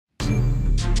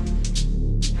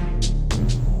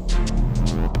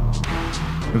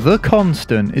The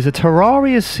Constant is a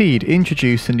Terraria seed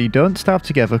introduced in the Don't Starve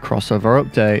Together crossover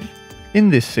update. In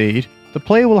this seed, the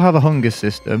player will have a hunger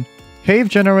system, cave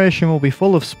generation will be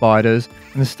full of spiders,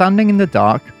 and standing in the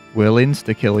dark will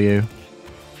insta-kill you.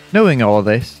 Knowing all of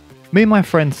this, me and my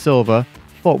friend Silver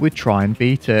thought we'd try and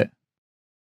beat it.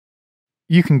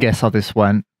 You can guess how this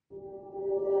went.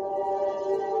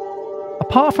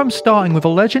 Apart from starting with a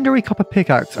legendary copper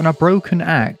pickaxe and a broken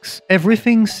axe,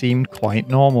 everything seemed quite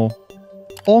normal.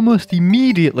 Almost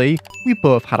immediately, we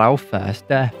both had our first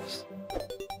deaths.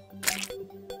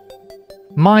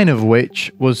 Mine of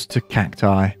which was to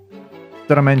cacti.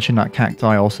 Did I mention that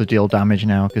cacti also deal damage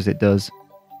now, because it does.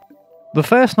 The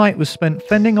first night was spent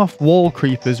fending off wall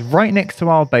creepers right next to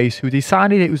our base who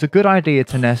decided it was a good idea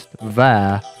to nest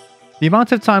there. The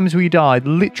amount of times we died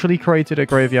literally created a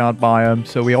graveyard biome,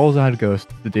 so we also had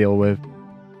ghosts to deal with.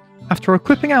 After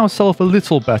equipping ourselves a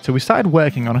little better, we started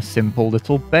working on a simple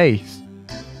little base.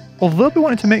 Although we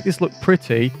wanted to make this look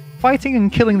pretty, fighting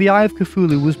and killing the Eye of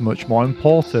Cthulhu was much more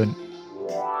important.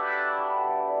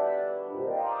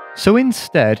 So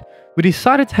instead, we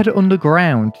decided to head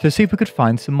underground to see if we could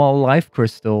find some more life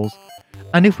crystals,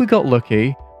 and if we got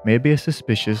lucky, maybe a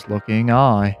suspicious looking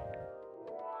eye.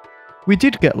 We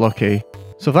did get lucky,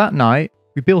 so that night,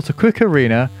 we built a quick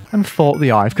arena and fought the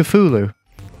Eye of Cthulhu.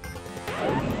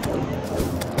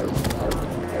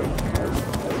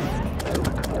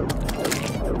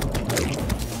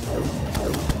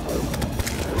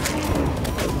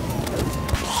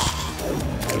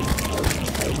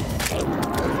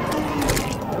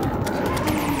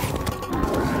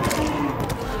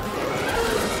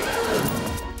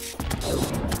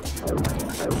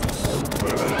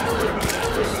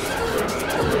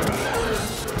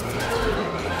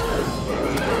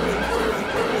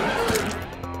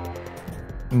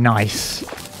 Nice.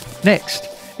 Next,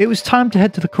 it was time to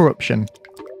head to the corruption.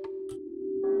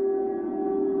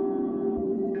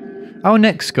 Our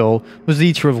next goal was the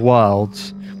Eater of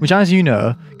Worlds, which as you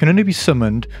know, can only be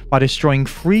summoned by destroying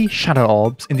 3 shadow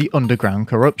orbs in the underground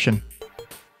corruption.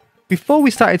 Before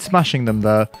we started smashing them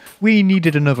though, we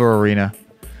needed another arena.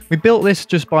 We built this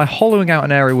just by hollowing out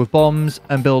an area with bombs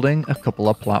and building a couple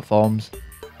of platforms.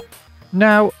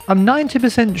 Now, I'm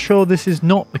 90% sure this is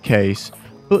not the case,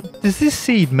 but does this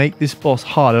seed make this boss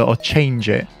harder or change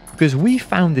it? Because we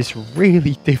found this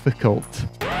really difficult.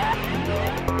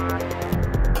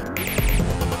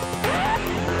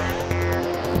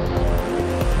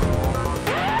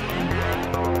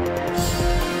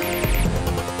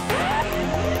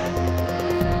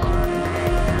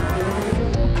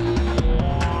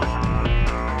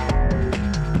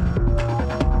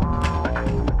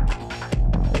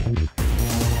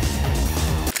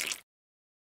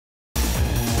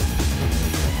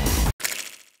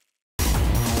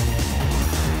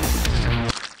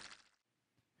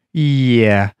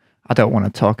 Yeah, I don't want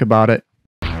to talk about it.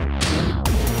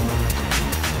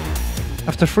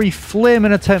 After 3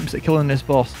 flaming attempts at killing this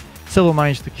boss, Silver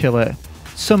managed to kill it.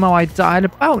 Somehow I died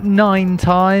about 9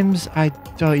 times. I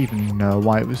don't even know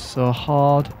why it was so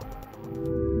hard.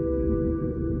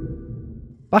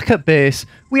 Back at base,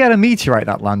 we had a meteorite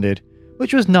that landed,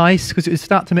 which was nice because it would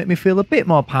start to make me feel a bit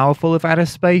more powerful if I had a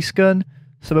space gun.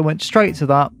 So I went straight to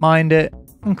that, mined it,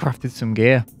 and crafted some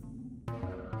gear.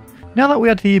 Now that we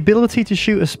had the ability to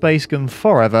shoot a space gun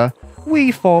forever,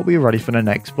 we thought we were ready for the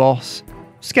next boss,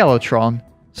 Skeletron.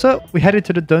 So we headed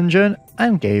to the dungeon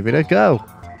and gave it a go.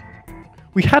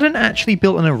 We hadn't actually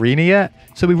built an arena yet,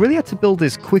 so we really had to build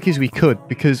as quick as we could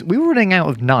because we were running out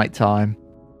of night time.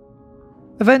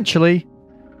 Eventually,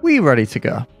 we were ready to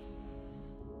go.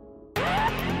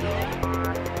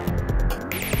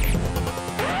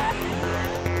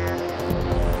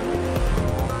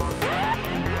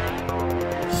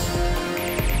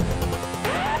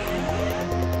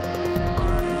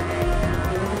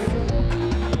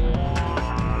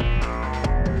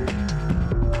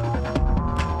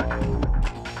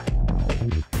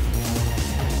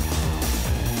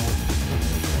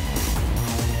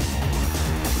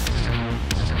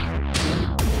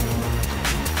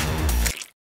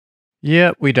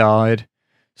 Yep, we died.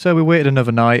 So we waited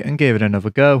another night and gave it another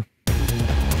go.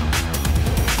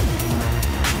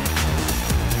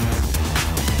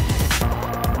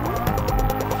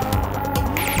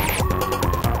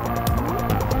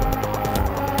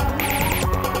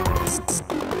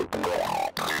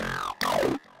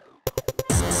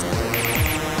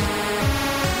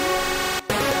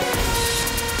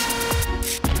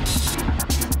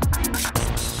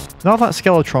 Now that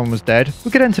Skeletron was dead,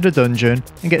 we could enter the dungeon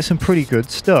and get some pretty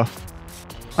good stuff.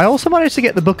 I also managed to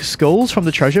get the Book of Skulls from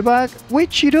the treasure bag,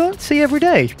 which you don't see every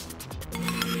day.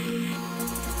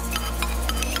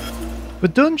 The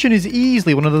dungeon is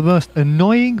easily one of the most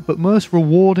annoying but most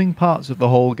rewarding parts of the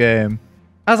whole game.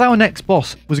 As our next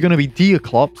boss was going to be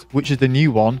Deerclops, which is the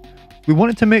new one, we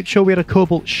wanted to make sure we had a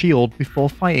cobalt shield before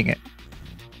fighting it.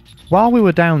 While we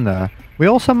were down there, we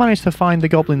also managed to find the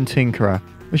Goblin Tinkerer,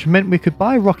 which meant we could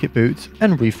buy rocket boots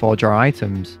and reforge our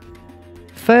items.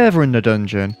 Further in the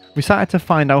dungeon, we started to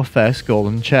find our first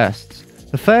golden chests.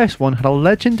 The first one had a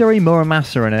legendary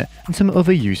Muramasa in it and some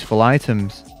other useful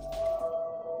items.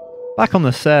 Back on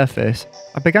the surface,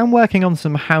 I began working on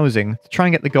some housing to try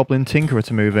and get the Goblin Tinkerer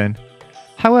to move in.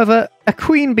 However, a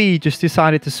queen bee just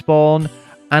decided to spawn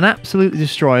and absolutely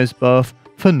destroy us both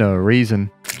for no reason.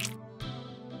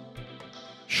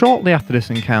 Shortly after this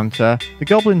encounter, the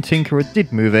Goblin Tinkerer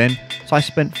did move in, so I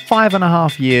spent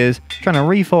 5.5 years trying to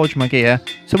reforge my gear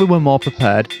so we were more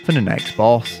prepared for the next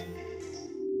boss.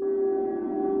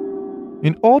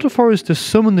 In order for us to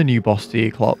summon the new boss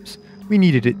Deerclops, we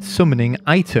needed its summoning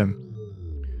item.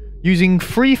 Using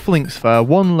 3 flint sphere,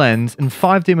 1 lens and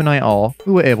 5 demonite ore,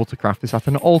 we were able to craft this at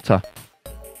an altar.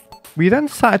 We then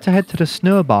decided to head to the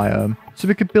snow biome so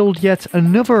we could build yet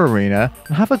another arena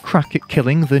and have a crack at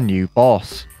killing the new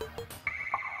boss.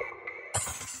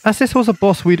 As this was a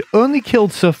boss we'd only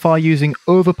killed so far using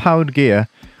overpowered gear,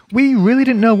 we really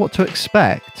didn't know what to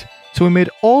expect, so we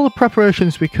made all the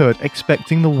preparations we could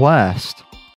expecting the worst.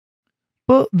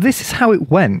 But this is how it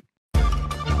went.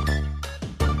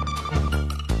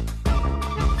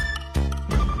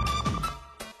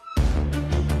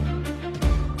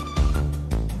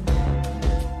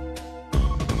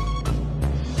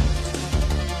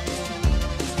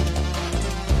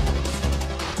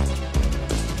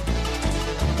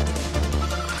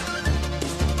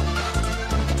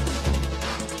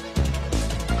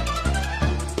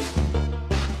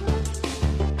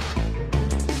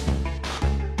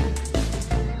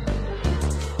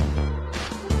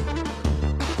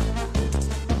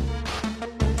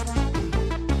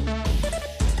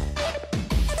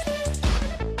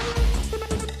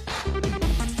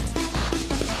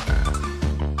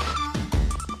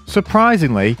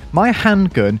 Surprisingly, my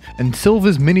handgun and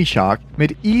Silver's mini shark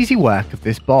made easy work of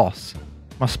this boss.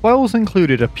 My spoils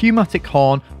included a pneumatic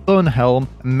horn, bone helm,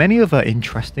 and many other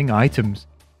interesting items.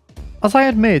 As I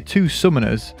had made 2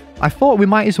 summoners, I thought we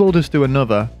might as well just do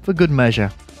another, for good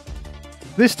measure.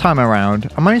 This time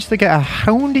around, I managed to get a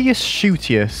Houndius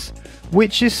Shootius,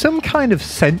 which is some kind of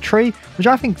sentry, which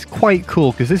I think is quite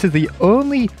cool because this is the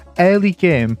only early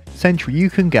game sentry you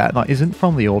can get that isn't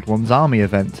from the Old Ones Army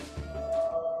event.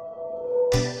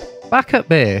 Back at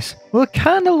base, we were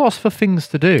kinda lost for things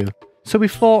to do, so we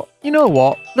thought, you know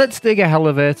what, let's dig a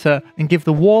elevator and give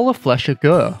the wall of flesh a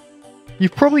go.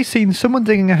 You've probably seen someone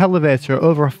digging a elevator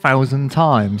over 1,000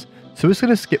 times, so we're just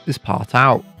going to skip this part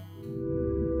out.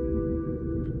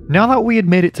 Now that we had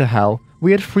made it to hell,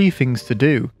 we had 3 things to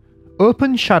do.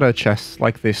 Open shadow chests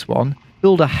like this one,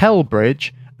 build a hell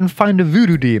bridge, and find a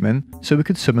voodoo demon so we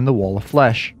could summon the wall of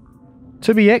flesh.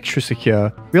 To be extra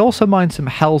secure, we also mined some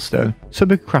hellstone so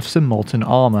we could craft some molten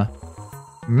armour.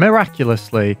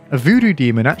 Miraculously, a voodoo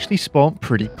demon actually spawned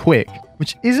pretty quick,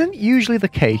 which isn't usually the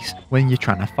case when you're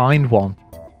trying to find one.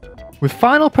 With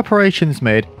final preparations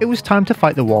made, it was time to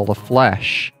fight the wall of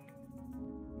flesh.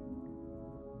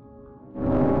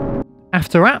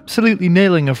 After absolutely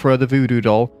nailing her for the voodoo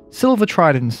doll, Silver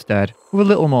tried instead, with a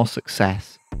little more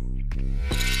success.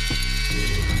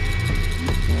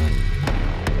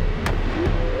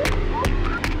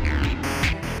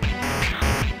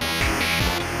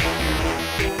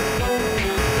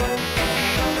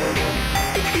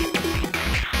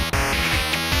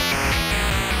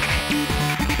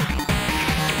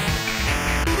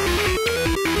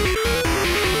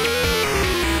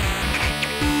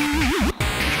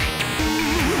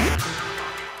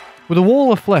 With the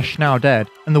wall of flesh now dead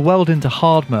and the world into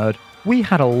hard mode, we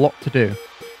had a lot to do.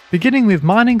 Beginning with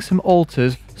mining some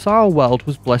altars so our world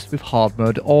was blessed with hard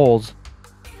mode ores.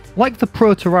 Like the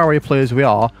pro Terraria players we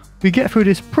are, we get through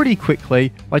this pretty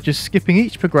quickly by just skipping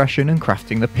each progression and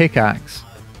crafting the pickaxe.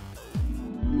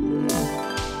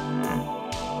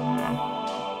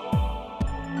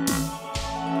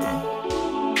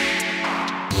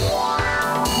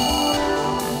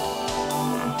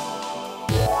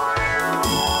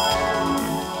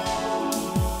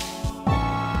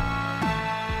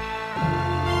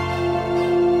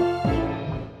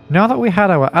 Now that we had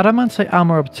our adamantite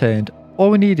armor obtained,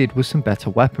 all we needed was some better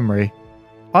weaponry.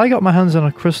 I got my hands on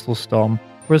a crystal storm,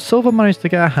 whereas Silver managed to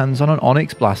get her hands on an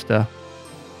onyx blaster.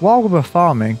 While we were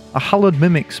farming, a hallowed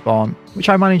mimic spawned, which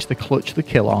I managed to clutch the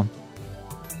kill on.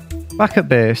 Back at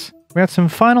base, we had some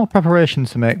final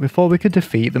preparations to make before we could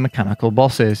defeat the mechanical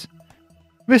bosses.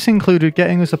 This included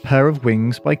getting us a pair of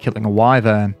wings by killing a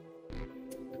wyvern.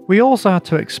 We also had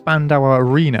to expand our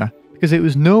arena because it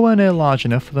was nowhere near large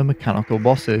enough for the mechanical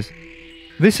bosses.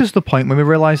 This is the point when we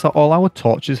realised that all our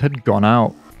torches had gone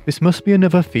out. This must be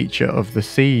another feature of the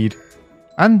seed.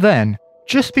 And then,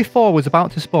 just before I was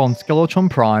about to spawn Skeletron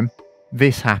Prime,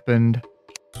 this happened.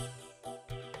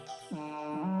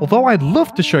 Although I'd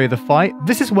love to show you the fight,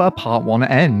 this is where part 1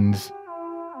 ends.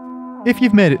 If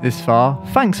you've made it this far,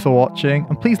 thanks for watching,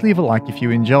 and please leave a like if you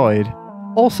enjoyed.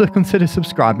 Also consider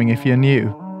subscribing if you're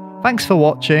new. Thanks for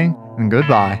watching, and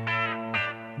goodbye.